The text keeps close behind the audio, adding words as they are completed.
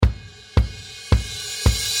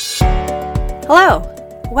Hello!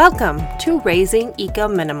 Welcome to Raising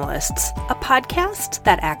Eco-Minimalists, a podcast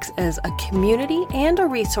that acts as a community and a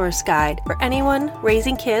resource guide for anyone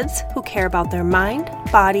raising kids who care about their mind,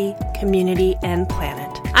 body, community, and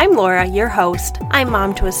planet. I'm Laura, your host. I'm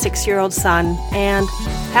mom to a 6-year-old son, and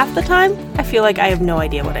half the time, I feel like I have no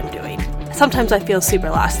idea what I'm doing. Sometimes I feel super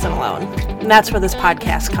lost and alone, and that's where this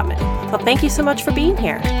podcast comes in. So thank you so much for being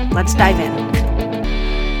here. Let's dive in.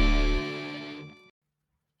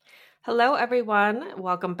 Hello, everyone.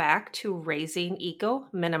 Welcome back to Raising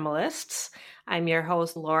Eco-Minimalists. I'm your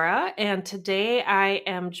host, Laura, and today I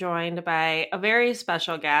am joined by a very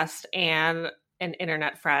special guest and an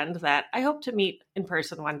internet friend that I hope to meet in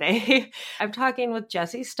person one day. I'm talking with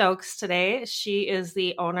Jessie Stokes today. She is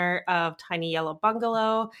the owner of Tiny Yellow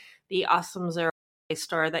Bungalow, the awesome zero waste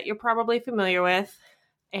store that you're probably familiar with.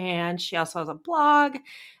 And she also has a blog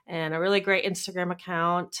and a really great Instagram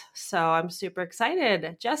account. So I'm super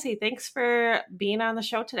excited. Jessie, thanks for being on the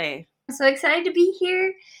show today. I'm so excited to be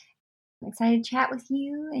here. I'm excited to chat with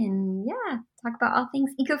you and talk about all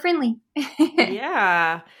things eco-friendly.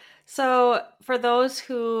 Yeah. So for those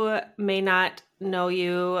who may not know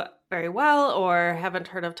you very well or haven't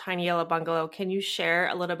heard of Tiny Yellow Bungalow, can you share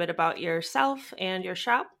a little bit about yourself and your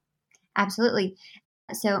shop? Absolutely.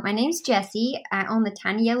 So my name's Jessie. I own the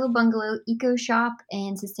Tiny Yellow Bungalow Eco Shop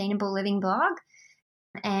and Sustainable Living blog.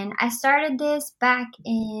 And I started this back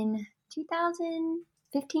in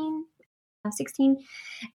 2015, 16.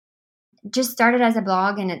 Just started as a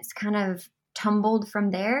blog and it's kind of tumbled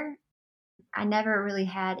from there. I never really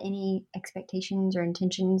had any expectations or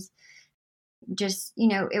intentions. Just,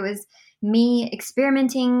 it was me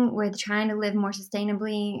experimenting with trying to live more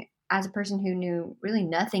sustainably as a person who knew really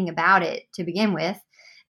nothing about it to begin with.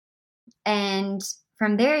 And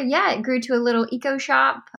from there, it grew to a little eco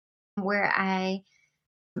shop where I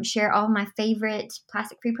share all of my favorite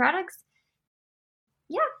plastic-free products.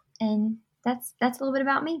 Yeah, and that's a little bit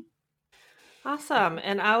about me. Awesome.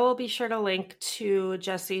 And I will be sure to link to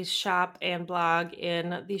Jessie's shop and blog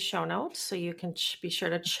in the show notes so you can be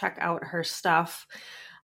sure to check out her stuff.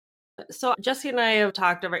 So Jessie and I have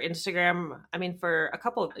talked over Instagram, for a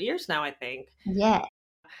couple of years now, I think. Yeah.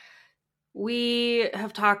 We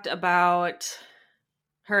have talked about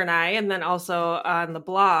her and I, and then also on the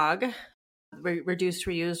blog, Reduce,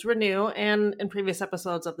 Reuse, Renew, and in previous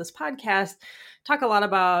episodes of this podcast, talk a lot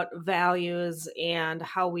about values and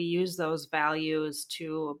how we use those values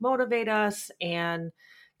to motivate us and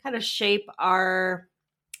kind of shape our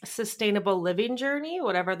sustainable living journey,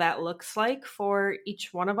 whatever that looks like for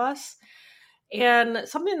each one of us. And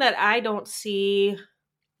something that I don't see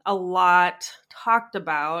a lot talked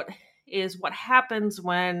about is what happens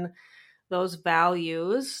when those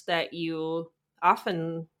values that you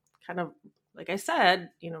often kind of, like I said,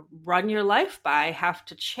 run your life by have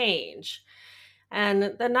to change.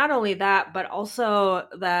 And then not only that, but also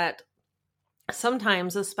that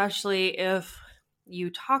sometimes, especially if you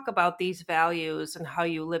talk about these values and how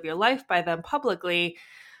you live your life by them publicly,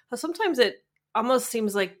 sometimes it almost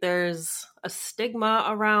seems like there's a stigma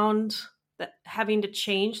around that having to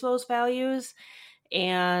change those values.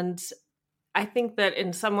 And I think that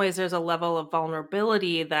in some ways there's a level of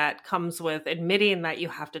vulnerability that comes with admitting that you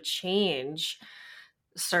have to change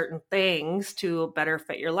certain things to better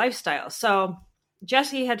fit your lifestyle. So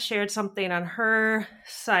Jessie had shared something on her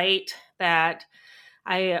site that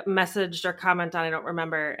I messaged or commented on, I don't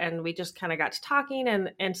remember, and we just kind of got to talking.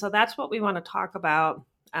 And so that's what we want to talk about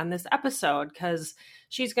on this episode, because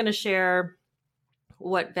she's going to share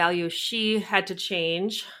what values she had to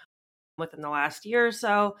change within the last year or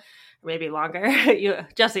so, or maybe longer.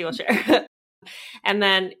 Jessie will share. And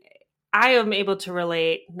then I am able to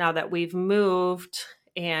relate now that we've moved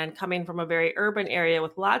and coming from a very urban area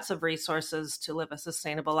with lots of resources to live a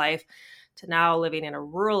sustainable life to now living in a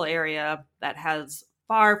rural area that has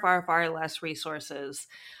far, far, far less resources.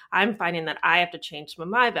 I'm finding that I have to change some of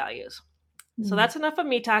my values. So that's enough of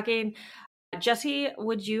me talking. Jessie,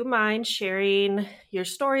 would you mind sharing your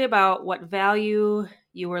story about what value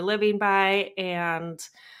you were living by and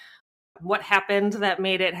what happened that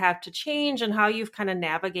made it have to change and how you've kind of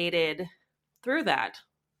navigated through that?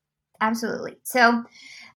 Absolutely. So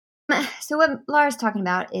what Laura's talking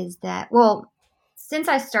about is that, since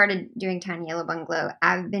I started doing Tiny Yellow Bungalow,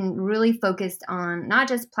 I've been really focused on not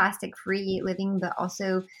just plastic-free living, but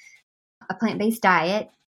also a plant-based diet.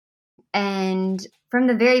 And from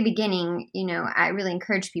the very beginning, I really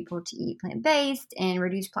encouraged people to eat plant-based and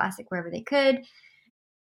reduce plastic wherever they could.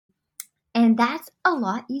 And that's a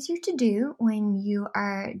lot easier to do when you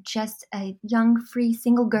are just a young, free,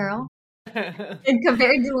 single girl and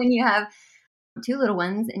compared to when you have 2 little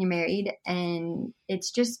ones and you're married, and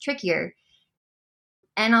it's just trickier.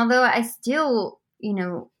 And although I still,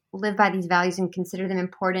 live by these values and consider them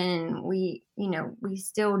important, and we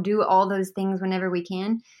still do all those things whenever we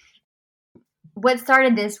can. What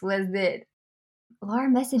started this was that Laura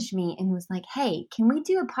messaged me and was like, "Hey, can we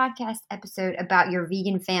do a podcast episode about your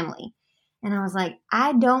vegan family?" And I was like,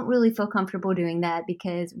 I don't really feel comfortable doing that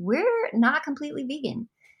because we're not completely vegan.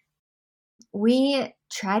 We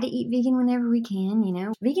try to eat vegan whenever we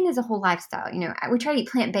can, Vegan is a whole lifestyle, We try to eat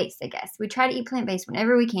plant-based, I guess. We try to eat plant-based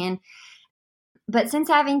whenever we can. But since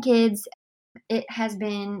having kids, it has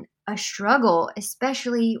been a struggle,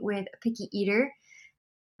 especially with a picky eater.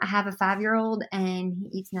 I have a 5-year-old and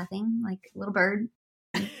he eats nothing, like a little bird.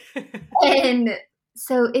 And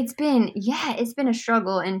so it's been a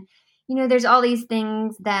struggle. And, there's all these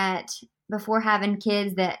things that before having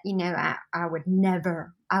kids that, I would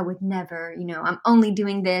never, I'm only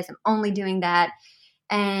doing this, I'm only doing that.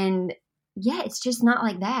 And it's just not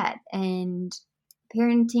like that. And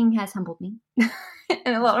parenting has humbled me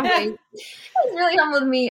in a lot of ways. It's really humbled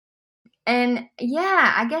me. And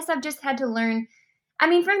I guess I've just had to learn. I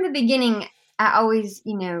mean, from the beginning, I always,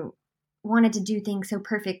 wanted to do things so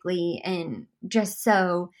perfectly and just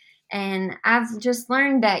so. And I've just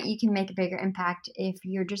learned that you can make a bigger impact if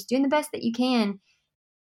you're just doing the best that you can.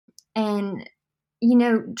 And,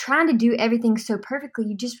 trying to do everything so perfectly,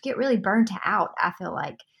 you just get really burnt out, I feel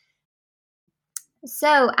like.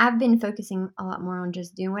 So I've been focusing a lot more on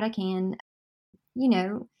just doing what I can,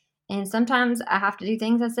 and sometimes I have to do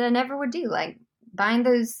things I said I never would do, like buying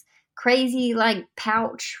those crazy, like,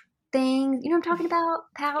 pouch things. You know what I'm talking about?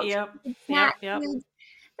 Pouch. Yep. Snack Yep. foods.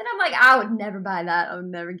 Then I'm like, I would never buy that. I would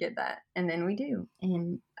never get that. And then we do.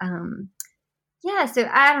 And, so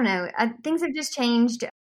I don't know. Things have just changed.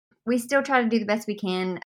 We still try to do the best we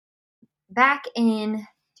can. Back in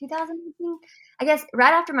 2018, I guess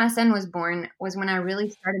right after my son was born was when I really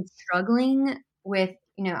started struggling with,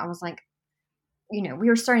 I was like, we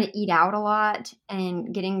were starting to eat out a lot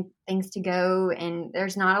and getting things to go. And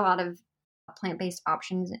there's not a lot of plant-based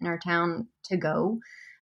options in our town to go.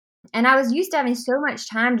 And I was used to having so much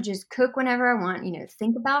time to just cook whenever I want,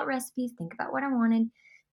 think about recipes, think about what I wanted.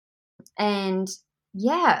 And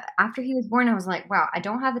after he was born, I was like, wow, I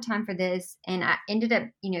don't have the time for this. And I ended up,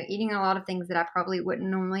 eating a lot of things that I probably wouldn't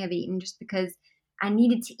normally have eaten just because I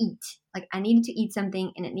needed to eat. Like, I needed to eat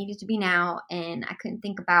something and it needed to be now. And I couldn't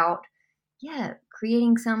think about,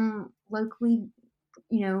 creating some locally,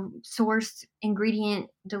 sourced ingredient,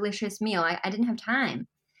 delicious meal. I didn't have time.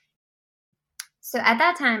 So at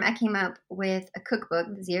that time, I came up with a cookbook,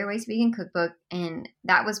 the Zero Waste Vegan Cookbook, and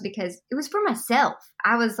that was because it was for myself.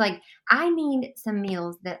 I was like, I need some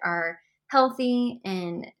meals that are healthy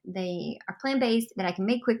and they are plant-based that I can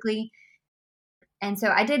make quickly. And so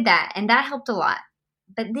I did that, and that helped a lot.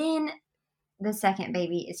 But then the second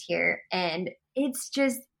baby is here, and it's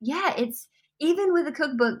just, it's even with a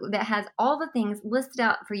cookbook that has all the things listed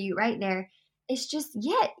out for you right there, it's just,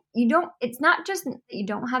 it's not just that you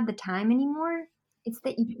don't have the time anymore. It's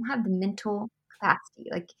that you don't have the mental capacity.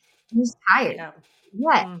 Like, you're just tired.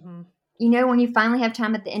 Yeah. Mm-hmm. When you finally have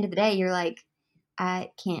time at the end of the day, you're like,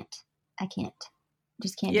 I can't.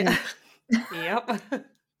 Just can't do it. Yep.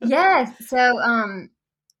 Yes. So,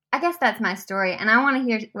 I guess that's my story. And I want to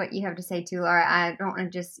hear what you have to say too, Laura. I don't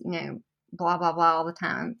want to just, blah, blah, blah all the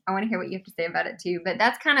time. I want to hear what you have to say about it too. But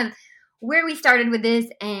that's kind of where we started with this.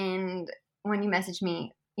 And when you messaged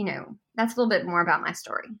me, that's a little bit more about my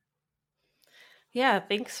story. Yeah,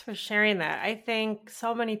 thanks for sharing that. I think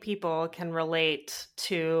so many people can relate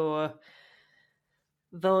to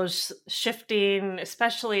those shifting,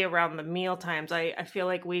 especially around the meal times. I feel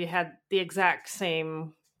like we had the exact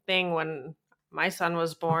same thing when my son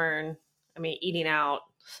was born. I mean, eating out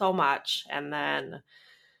so much. And then,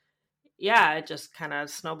 it just kind of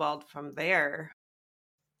snowballed from there.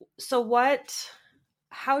 So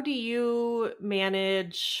how do you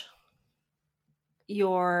manage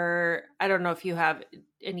I don't know if you have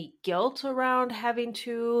any guilt around having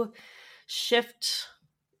to shift,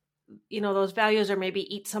 those values, or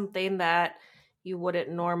maybe eat something that you wouldn't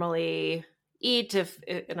normally eat if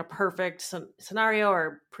in a perfect scenario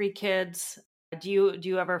or pre-kids. Do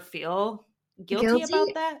you ever feel guilty about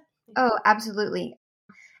that? Oh, absolutely.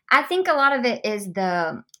 I think a lot of it is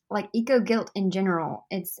the eco guilt in general.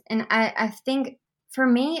 I think for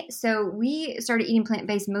me, so we started eating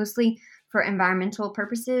plant-based mostly for environmental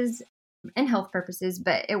purposes and health purposes,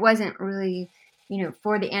 but it wasn't really,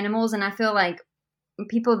 for the animals. And I feel like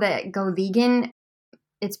people that go vegan,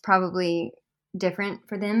 it's probably different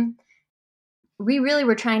for them. We really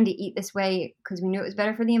were trying to eat this way because we knew it was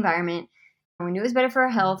better for the environment and we knew it was better for our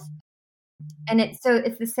health. And it's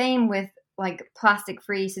the same with like plastic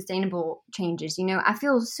free sustainable changes. I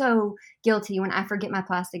feel so guilty when I forget my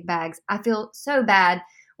plastic bags. I feel so bad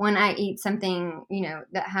when I eat something,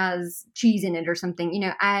 that has cheese in it or something.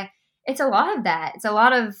 It's a lot of that. It's a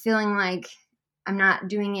lot of feeling like I'm not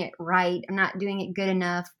doing it right. I'm not doing it good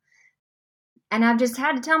enough. And I've just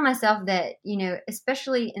had to tell myself that,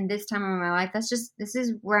 especially in this time of my life, this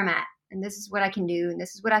is where I'm at, and this is what I can do, and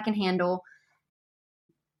this is what I can handle.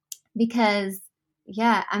 Because,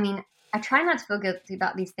 yeah, I mean, I try not to feel guilty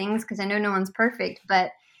about these things because I know no one's perfect.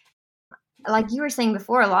 But like you were saying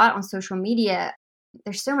before, a lot on social media,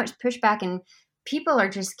 there's so much pushback, and people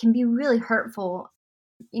can be really hurtful,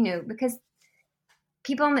 because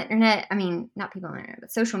people on the internet, I mean, not people on the internet,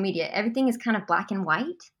 but social media, everything is kind of black and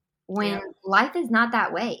white when life is not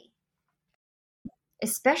that way.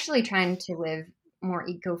 Especially trying to live more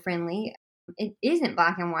eco-friendly. It isn't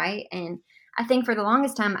black and white. And I think for the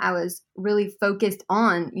longest time, I was really focused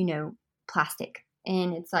on, plastic.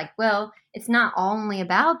 And it's like, well, it's not only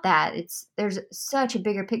about that. There's such a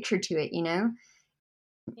bigger picture to it,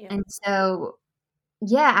 Yeah. And so,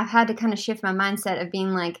 yeah, I've had to kind of shift my mindset of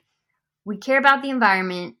being like, we care about the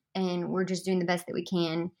environment and we're just doing the best that we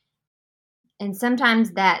can. And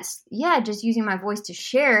sometimes that's, just using my voice to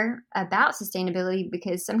share about sustainability,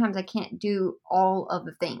 because sometimes I can't do all of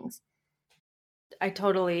the things. I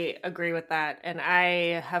totally agree with that. And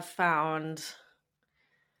I have found,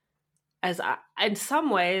 in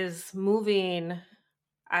some ways, moving,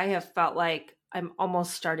 I have felt like I'm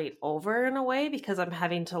almost starting over in a way, because I'm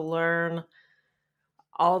having to learn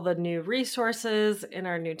all the new resources in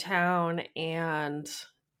our new town. And,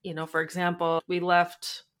 for example, we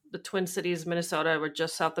left the Twin Cities, Minnesota. We're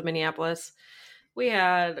just south of Minneapolis. We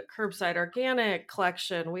had curbside organic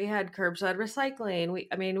collection. We had curbside recycling.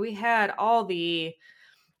 We had all the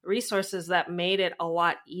resources that made it a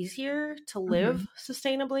lot easier to live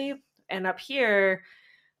sustainably. And up here,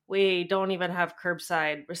 we don't even have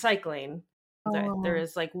curbside recycling. Oh. There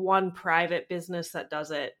is like one private business that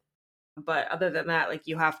does it. But other than that, like,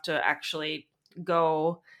 you have to actually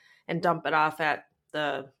go and dump it off at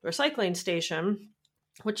the recycling station,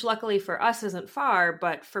 which luckily for us isn't far,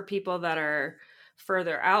 but for people that are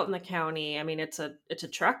further out in the county, it's a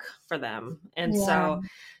truck for them. And so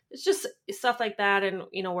it's just stuff like that. And,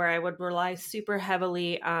 where I would rely super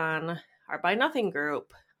heavily on our Buy Nothing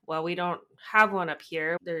group. Well, we don't have one up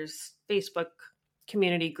here. There's Facebook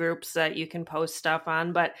community groups that you can post stuff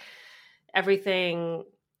on, but everything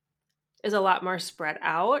is a lot more spread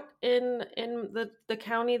out in the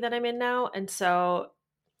county that I'm in now. And so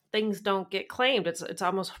things don't get claimed. It's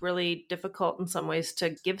almost really difficult in some ways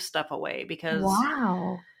to give stuff away, because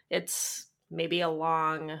it's maybe a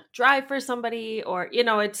long drive for somebody, or,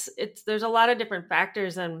 there's a lot of different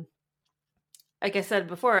factors. And like I said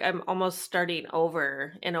before, I'm almost starting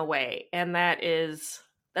over in a way. And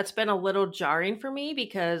that's been a little jarring for me,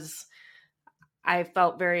 because I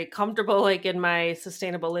felt very comfortable like in my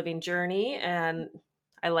sustainable living journey, and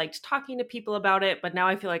I liked talking to people about it, but now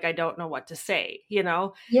I feel like I don't know what to say, Yeah,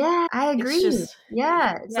 I agree. It's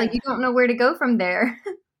like you don't know where to go from there.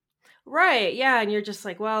 Right. Yeah. And you're just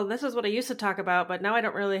like, well, this is what I used to talk about, but now I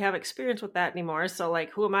don't really have experience with that anymore. So like,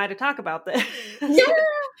 who am I to talk about this? Yeah.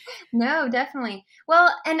 No, definitely.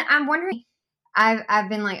 Well, and I'm wondering, I've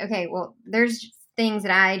been like, okay, well, there's things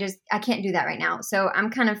that I can't do that right now. So I'm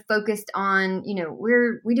kind of focused on,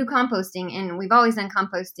 we do composting, and we've always done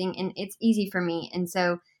composting, and it's easy for me. And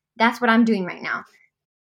so that's what I'm doing right now.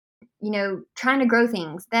 Trying to grow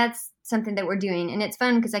things. That's something that we're doing, and it's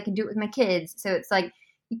fun because I can do it with my kids. So it's like,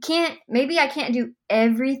 maybe I can't do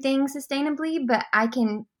everything sustainably, but I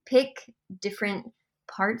can pick different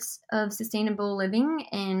parts of sustainable living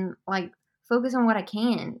and like focus on what I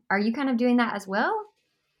can. Are you kind of doing that as well?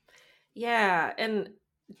 Yeah. And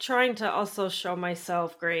trying to also show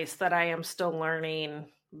myself, Grace, that I am still learning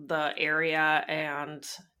the area and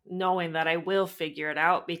knowing that I will figure it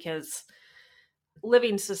out, because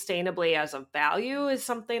living sustainably as a value is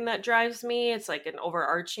something that drives me. It's like an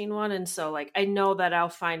overarching one. And so like, I know that I'll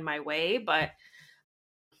find my way, but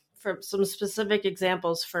for some specific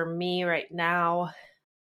examples for me right now,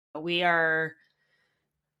 we are,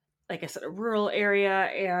 like I said, a rural area.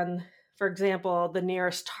 And for example, the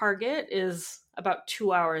nearest Target is about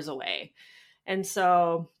 2 hours away. And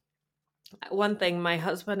so one thing my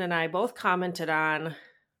husband and I both commented on,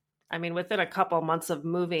 within a couple months of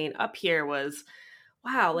moving up here, was,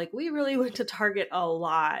 wow, like we really went to Target a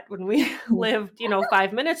lot when we lived,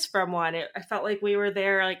 5 minutes from one. I felt like we were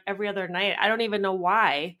there like every other night. I don't even know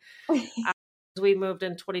why. We moved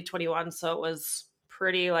in 2021, so it was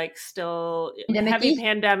pretty like still Pandemic-y? heavy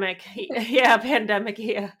pandemic. Yeah, pandemic.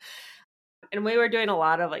 Yeah. And we were doing a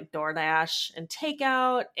lot of like DoorDash and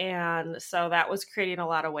takeout. And so that was creating a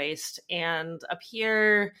lot of waste. And up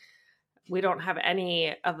here, we don't have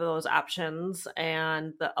any of those options.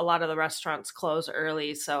 And a lot of the restaurants close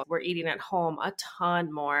early. So we're eating at home a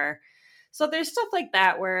ton more. So there's stuff like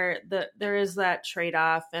that where there is that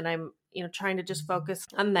trade-off. And I'm, trying to just focus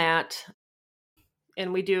on that.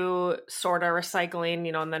 And we do sort of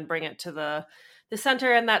recycling, and then bring it to the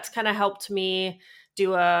center. And that's kind of helped me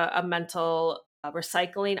do a mental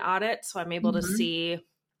recycling audit. So I'm able to see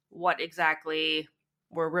what exactly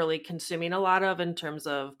we're really consuming a lot of in terms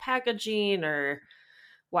of packaging or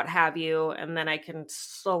what have you. And then I can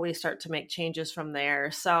slowly start to make changes from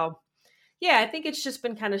there. So yeah, I think it's just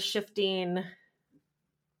been kind of shifting.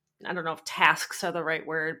 I don't know if tasks are the right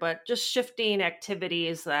word, but just shifting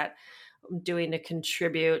activities that I'm doing to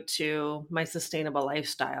contribute to my sustainable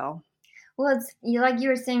lifestyle. Well, it's like you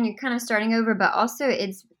were saying, you're kind of starting over, but also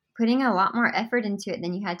it's putting a lot more effort into it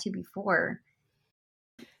than you had to before.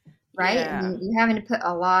 Right? Yeah. I mean, you're having to put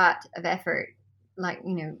a lot of effort, like,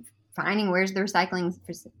 finding where's the recycling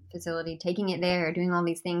facility, taking it there, doing all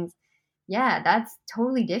these things. Yeah, that's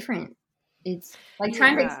totally different. It's like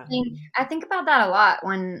trying to explain. I think about that a lot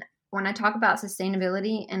when I talk about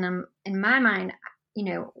sustainability, and I'm in my mind,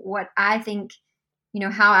 what I think,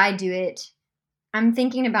 how I do it. I'm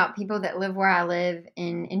thinking about people that live where I live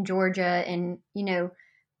in Georgia, and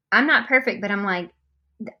I'm not perfect, but I'm like,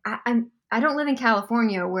 I don't live in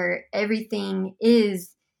California where everything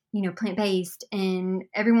is, plant-based and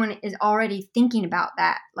everyone is already thinking about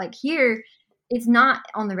that. Like here, it's not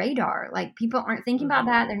on the radar. Like people aren't thinking about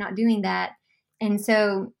that. They're not doing that. And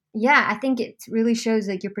so, yeah, I think it really shows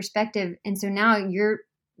like your perspective. And so now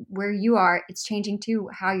where you are, it's changing too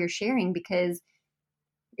how you're sharing because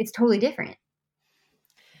it's totally different.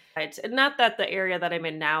 It's not that the area that I'm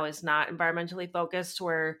in now is not environmentally focused.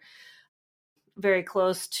 We're very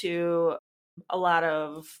close to a lot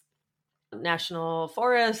of national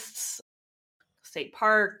forests, state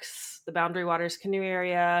parks, the Boundary Waters Canoe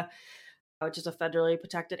Area, which is a federally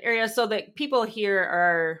protected area. So that people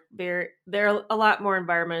here they're a lot more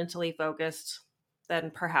environmentally focused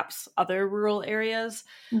than perhaps other rural areas.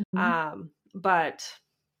 But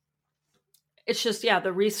it's just,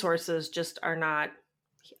 the resources just are not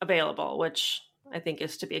available, which I think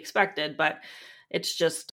is to be expected. But it's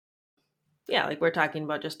just, like we're talking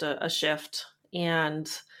about just a shift. And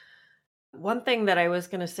one thing that I was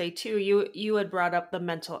going to say too, you had brought up the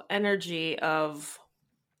mental energy of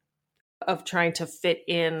trying to fit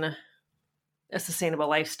in a sustainable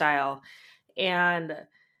lifestyle. And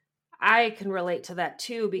I can relate to that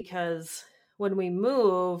too, because when we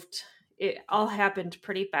moved, it all happened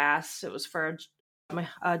pretty fast. It was for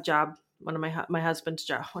a job, one of my husband's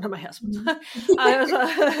job, one of my husbands.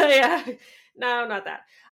 Yeah, no, not that.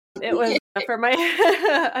 It was for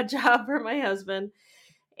a job for my husband.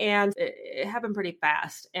 And it happened pretty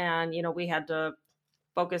fast. And, we had to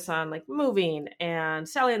focus on like moving and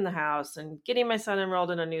selling the house and getting my son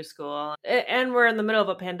enrolled in a new school. And we're in the middle of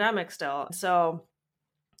a pandemic still. So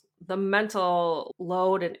the mental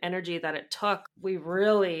load and energy that it took, we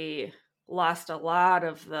really lost a lot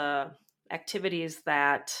of the activities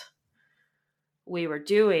that we were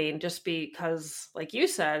doing just because, like you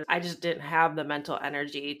said, I just didn't have the mental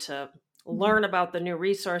energy to learn about the new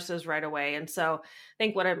resources right away. And so I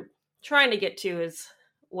think what I'm trying to get to is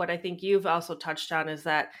what I think you've also touched on is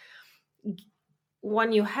that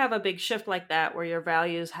when you have a big shift like that, where your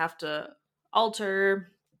values have to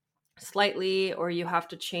alter slightly, or you have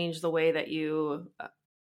to change the way that you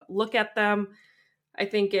look at them, I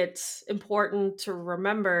think it's important to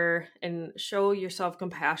remember and show yourself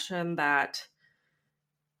compassion that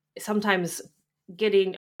sometimes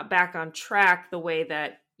getting back on track the way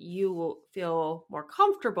that you feel more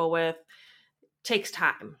comfortable with takes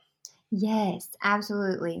time. Yes,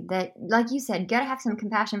 absolutely. That, like you said, gotta have some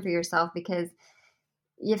compassion for yourself, because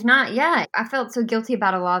if not, I felt so guilty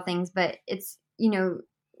about a lot of things, but it's,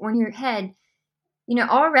 when your head,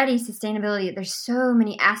 already sustainability, there's so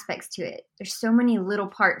many aspects to it. There's so many little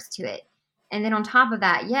parts to it. And then on top of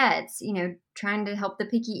that, it's, trying to help the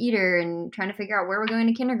picky eater and trying to figure out where we're going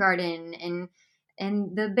to kindergarten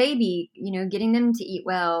and the baby, getting them to eat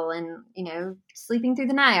well and, sleeping through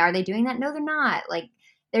the night. Are they doing that? No, they're not. Like,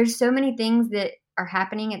 there's so many things that are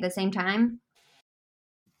happening at the same time.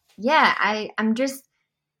 Yeah,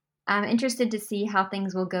 I'm interested to see how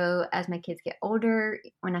things will go as my kids get older,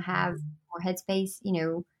 when I have more headspace,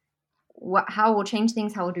 how we'll change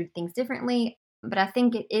things, how we'll do things differently. But I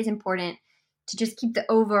think it is important to just keep the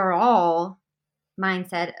overall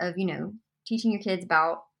mindset of, teaching your kids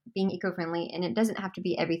about being eco-friendly. And it doesn't have to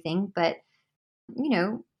be everything, but,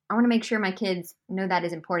 I want to make sure my kids know that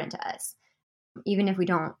is important to us, even if we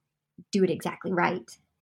don't do it exactly right.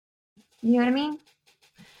 You know what I mean?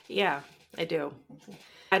 Yeah, I do.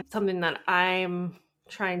 It's something that I'm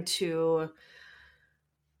trying to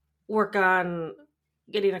work on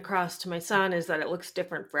getting across to my son is that it looks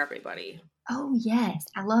different for everybody. Oh, yes.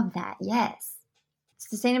 I love that. Yes.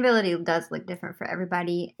 Sustainability does look different for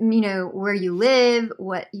everybody. You know, where you live,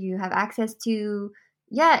 what you have access to.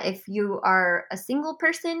 Yeah, if you are a single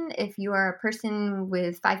person, if you are a person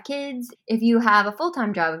with 5 kids, if you have a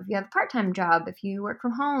full-time job, if you have a part-time job, if you work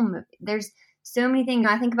from home, there's so many things.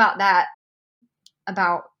 I think about that,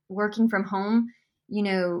 about working from home. You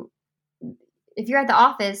know, if you're at the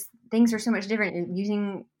office, things are so much different. You're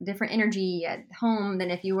using different energy at home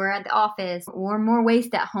than if you were at the office, or more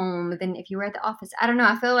waste at home than if you were at the office. I don't know.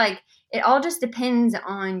 I feel like it all just depends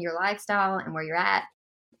on your lifestyle and where you're at.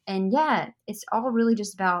 And yeah, it's all really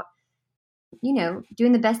just about, you know,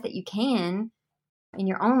 doing the best that you can in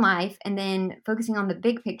your own life and then focusing on the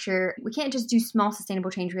big picture. We can't just do small sustainable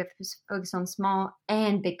change. We have to focus on small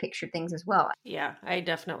and big picture things as well. Yeah, I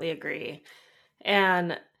definitely agree.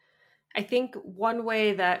 And I think one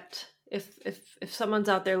way that if someone's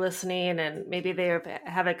out there listening and maybe they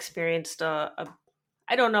have experienced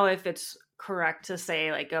I don't know if it's correct to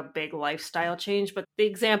say like a big lifestyle change, but the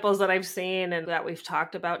examples that I've seen and that we've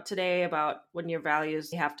talked about today about when your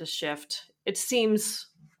values have to shift, it seems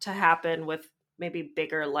to happen with maybe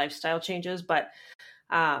bigger lifestyle changes. But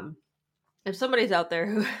if somebody's out there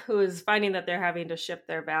who is finding that they're having to shift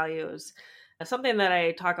their values, something that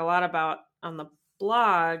I talk a lot about on the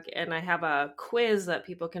blog, and I have a quiz that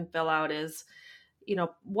people can fill out is, you know,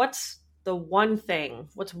 what's one thing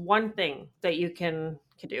that you can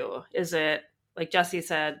do? Is it, like Jessie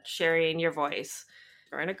said, sharing your voice,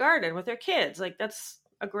 or in a garden with their kids? Like that's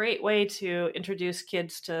a great way to introduce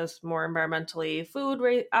kids to more environmentally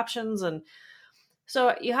food options. And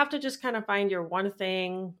so you have to just kind of find your one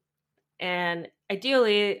thing. And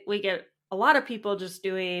ideally, we get a lot of people just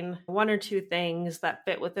doing one or two things that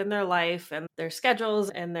fit within their life and their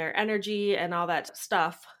schedules and their energy and all that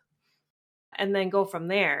stuff, and then go from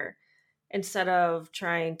there instead of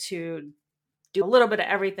trying to do a little bit of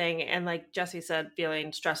everything and, like Jessie said,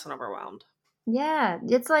 feeling stressed and overwhelmed. Yeah,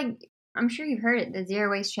 it's like, I'm sure you've heard it, the zero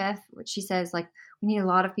waste chef, which she says, like, we need a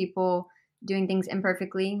lot of people doing things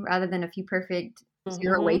imperfectly rather than a few perfect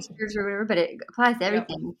zero wasters or whatever, but it applies to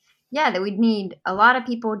everything. Yep. Yeah, that we'd need a lot of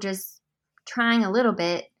people just trying a little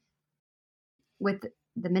bit with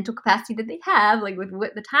the mental capacity that they have, like with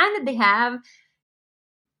what the time that they have.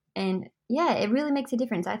 And yeah, it really makes a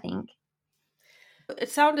difference, I think. It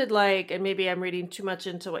sounded like, and maybe I'm reading too much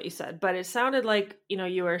into what you said, but it sounded like, you know,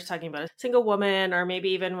 you were talking about a single woman, or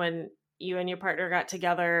maybe even when you and your partner got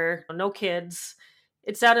together, no kids.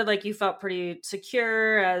 It sounded like you felt pretty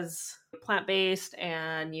secure as plant-based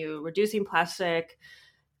and you reducing plastic.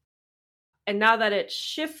 And now that it's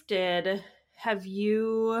shifted, have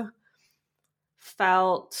you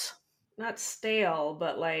felt not stale,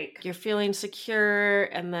 but like you're feeling secure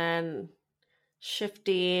and then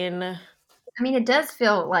shifting? I mean, it does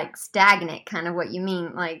feel like stagnant, kind of what you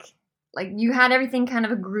mean. Like you had everything kind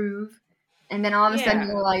of a groove, and then all of a sudden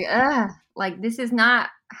you're like, ugh, like this is not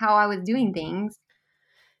how I was doing things.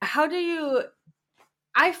 How do you?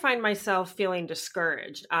 I find myself feeling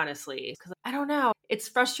discouraged, honestly, because I don't know. It's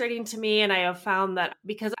frustrating to me, and I have found that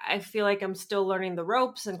because I feel like I'm still learning the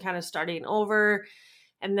ropes and kind of starting over,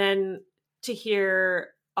 and then to hear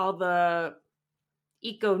all the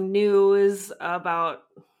eco news about,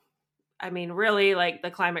 I mean, really like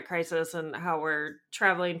the climate crisis and how we're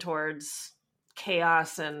traveling towards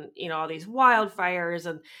chaos and, you know, all these wildfires.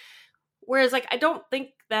 And whereas like, I don't think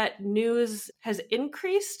that news has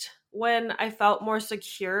increased when I felt more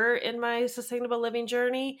secure in my sustainable living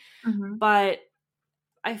journey, but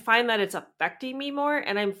I find that it's affecting me more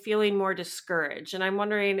and I'm feeling more discouraged. And I'm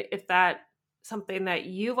wondering if that's something that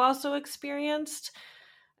you've also experienced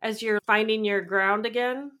as you're finding your ground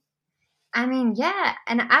again. I mean, yeah.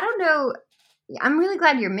 And I don't know. I'm really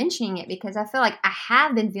glad you're mentioning it because I feel like I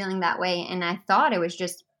have been feeling that way. And I thought it was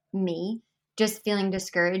just me, just feeling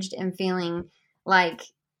discouraged and feeling like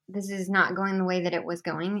this is not going the way that it was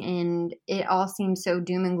going. And it all seems so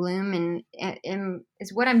doom and gloom. And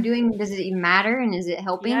is what I'm doing, does it even matter? And is it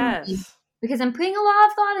helping? Yes. Because I'm putting a lot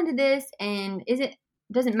of thought into this. And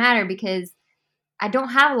doesn't matter because I don't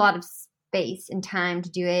have a lot of space and time to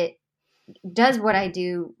do it. Does what I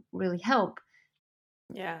do really help?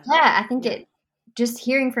 Yeah, I think it, just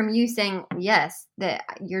hearing from you saying, yes, that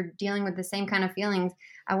you're dealing with the same kind of feelings.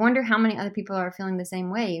 I wonder how many other people are feeling the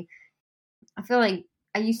same way. I feel like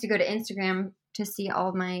I used to go to Instagram to see all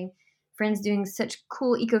of my friends doing such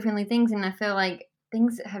cool eco-friendly things, and I feel like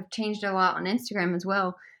things have changed a lot on Instagram as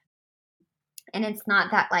well. And it's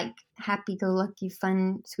not that like happy-go-lucky,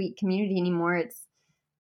 fun, sweet community anymore. It's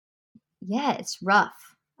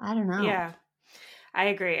rough. I don't know. Yeah, I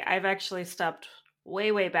agree. I've actually stepped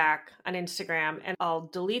way, way back on Instagram, and I'll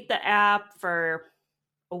delete the app for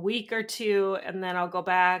a week or two, and then I'll go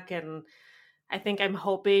back, and I think I'm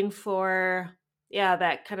hoping for,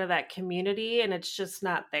 that kind of that community, and it's just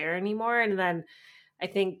not there anymore. And then I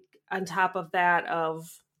think on top of that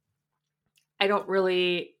I don't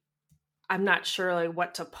really, I'm not sure like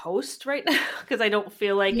what to post right now because I don't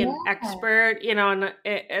feel like Yeah. an expert, and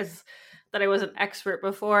as that I was an expert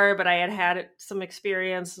before, but I had some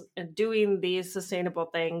experience in doing these sustainable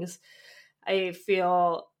things. I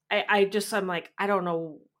feel I'm like, I don't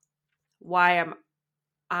know why I'm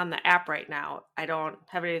on the app right now. I don't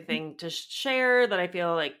have anything to share that I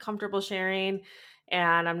feel like comfortable sharing,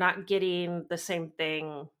 and I'm not getting the same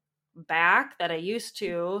thing back that I used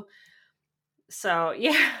to. So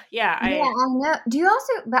Yeah, I know. Do you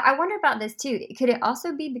also, but I wonder about this too. Could it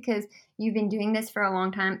also be because you've been doing this for a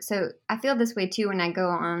long time? So I feel this way too when I go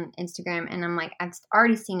on Instagram and I'm like, I've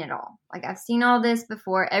already seen it all. Like I've seen all this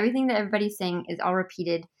before. Everything that everybody's saying is all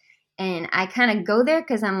repeated. And I kind of go there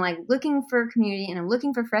because I'm like looking for community and I'm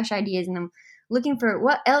looking for fresh ideas and I'm looking for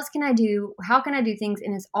what else can I do? How can I do things?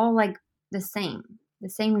 And it's all like the same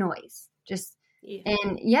noise. Just, yeah.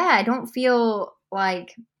 and yeah, I don't feel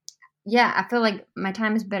like, yeah, I feel like my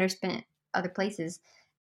time is better spent other places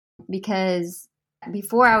because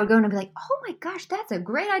before I would go and I'd be like, oh my gosh, that's a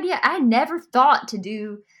great idea. I never thought to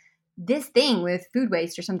do this thing with food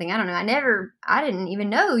waste or something. I don't know. I didn't even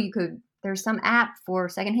know there's some app for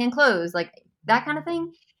secondhand clothes, like that kind of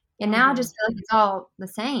thing. And now I just feel like it's all the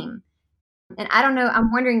same. And I don't know.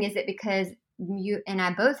 I'm wondering, is it because you and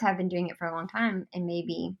I both have been doing it for a long time and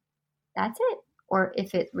maybe that's it? Or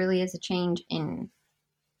if it really is a change in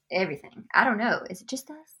everything. I don't know. Is it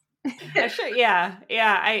just us? Sure. Yeah.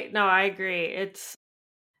 Yeah. I agree. It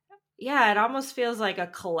almost feels like a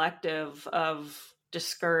collective of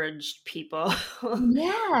discouraged people.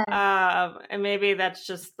 Yeah. And maybe that's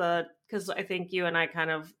just because I think you and I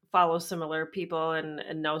kind of follow similar people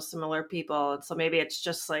and know similar people. And so maybe it's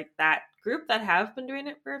just like that group that have been doing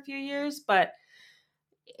it for a few years. But,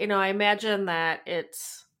 I imagine that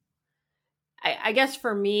I guess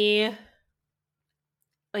for me,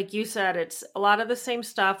 like you said, it's a lot of the same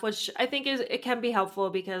stuff, which I think it can be helpful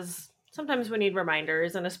because sometimes we need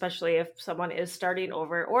reminders, and especially if someone is starting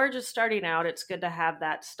over or just starting out, it's good to have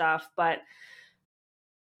that stuff. But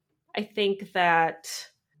I think that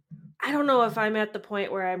I don't know if I'm at the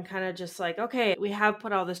point where I'm kind of just like, okay, we have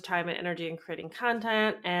put all this time and energy in creating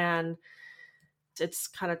content and it's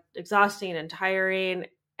kind of exhausting and tiring.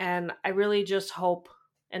 And I really just hope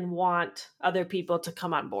and want other people to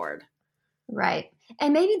come on board. Right.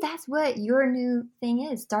 And maybe that's what your new thing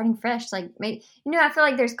is, starting fresh. Like maybe, I feel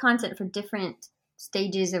like there's content for different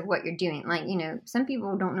stages of what you're doing. Like, some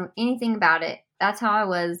people don't know anything about it. That's how I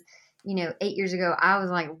was, 8 years ago. I was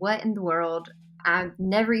like, what in the world? I've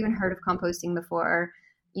never even heard of composting before.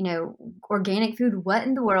 Organic food, what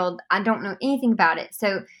in the world? I don't know anything about it.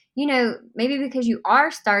 So, maybe because you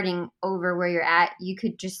are starting over where you're at, you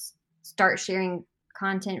could just start sharing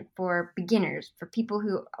content for beginners, for people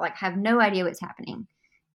who like have no idea what's happening.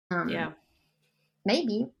 Yeah.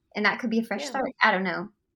 Maybe. And that could be a fresh start. I don't know.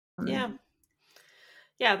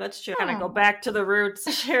 Yeah, that's true. Kind of go back to the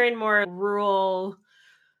roots, sharing more rural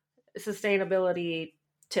sustainability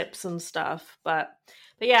tips and stuff. But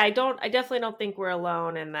yeah, I definitely don't think we're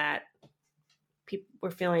alone in that people we're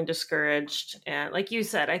feeling discouraged. And like you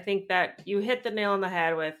said, I think that you hit the nail on the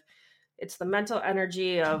head with it's the mental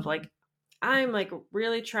energy of like, I'm like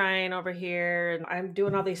really trying over here and I'm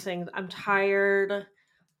doing all these things. I'm tired.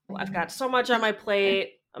 I've got so much on my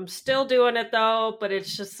plate. I'm still doing it though, but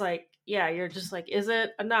it's just like, yeah, you're just like, is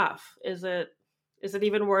it enough? Is it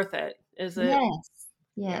even worth it? Is it? Yes.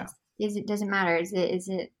 Yeah. Doesn't matter. Is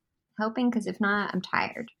it helping? Because if not, I'm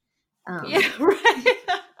tired. Yeah, right.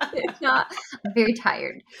 If not, I'm very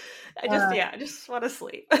tired. I just want to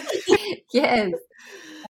sleep. Yes.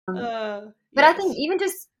 But I think even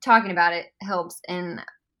just talking about it helps, and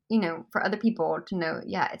for other people to know,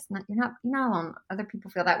 it's not you're not alone. Other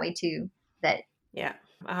people feel that way too.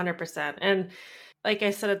 100%. And like I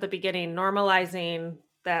said at the beginning, normalizing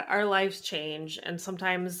that our lives change, and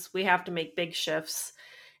sometimes we have to make big shifts,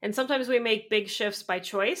 and sometimes we make big shifts by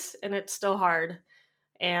choice, and it's still hard,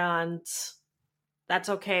 and that's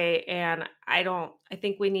okay. And I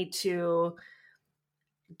think we need to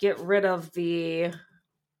get rid of the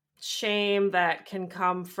shame that can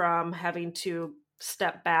come from having to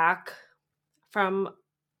step back from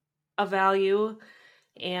a value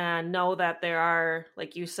and know that there are,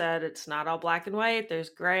 like you said, it's not all black and white, there's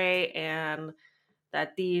gray, and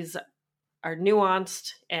that these are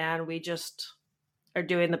nuanced, and we just are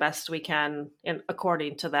doing the best we can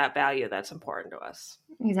according to that value that's important to us.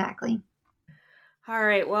 Exactly. All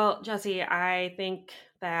right. Well, Jessie, I think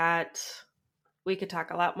that we could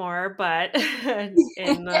talk a lot more, but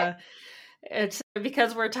it's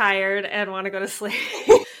because we're tired and want to go to sleep.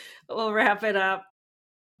 We'll wrap it up.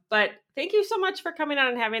 But thank you so much for coming on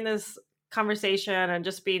and having this conversation and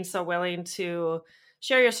just being so willing to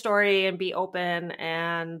share your story and be open.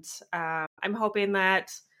 And I'm hoping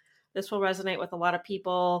that this will resonate with a lot of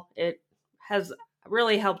people. It has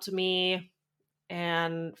really helped me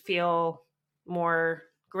and feel more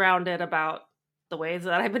grounded about the ways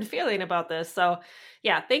that I've been feeling about this. So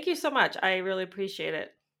yeah, thank you so much. I really appreciate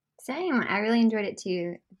it. Same. I really enjoyed it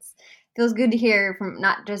too. It feels good to hear from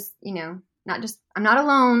not just I'm not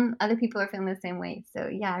alone. Other people are feeling the same way. So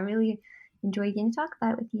yeah, I really enjoy getting to talk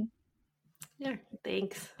about it with you. Yeah,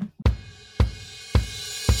 thanks.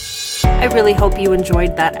 I really hope you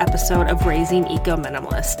enjoyed that episode of Raising Eco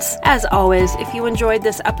Minimalists. As always, if you enjoyed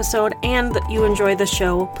this episode and you enjoy the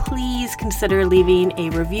show, please consider leaving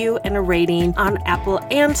a review and a rating on Apple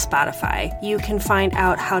and Spotify. You can find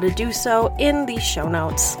out how to do so in the show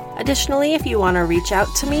notes. Additionally, if you want to reach out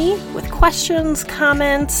to me with questions,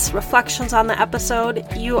 comments, reflections on the episode,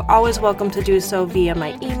 you're always welcome to do so via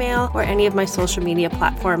my email or any of my social media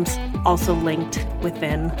platforms, also linked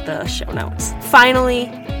within the show notes.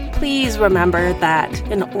 Finally, please remember that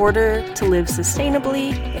in order to live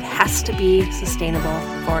sustainably, it has to be sustainable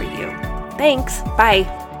for you. Thanks.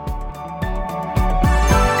 Bye.